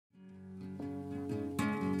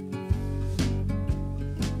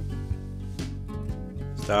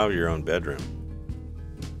Style your own bedroom.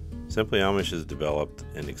 Simply Amish has developed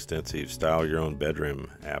an extensive Style Your Own Bedroom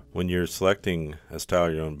app. When you're selecting a Style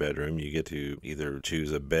Your Own Bedroom, you get to either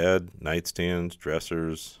choose a bed, nightstands,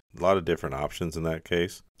 dressers, a lot of different options in that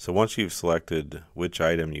case. So once you've selected which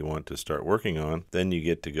item you want to start working on, then you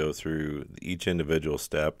get to go through each individual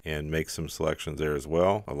step and make some selections there as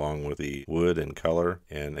well, along with the wood and color.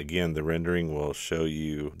 And again, the rendering will show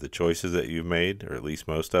you the choices that you've made, or at least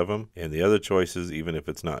most of them. And the other choices, even if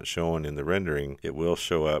it's not shown in the rendering, it will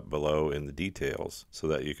show up below in the details so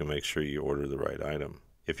that you can make sure you order the right item.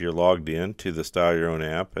 If you're logged in to the Style Your Own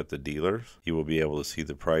app at the dealers, you will be able to see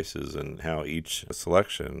the prices and how each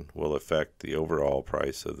selection will affect the overall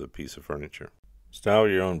price of the piece of furniture. Style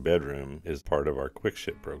Your Own Bedroom is part of our Quick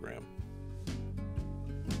Ship program.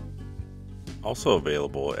 Also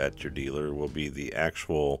available at your dealer will be the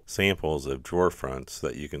actual samples of drawer fronts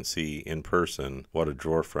that you can see in person what a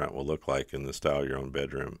drawer front will look like in the Style Your Own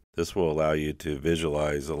Bedroom. This will allow you to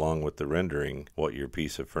visualize, along with the rendering, what your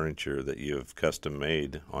piece of furniture that you have custom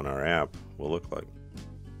made on our app will look like.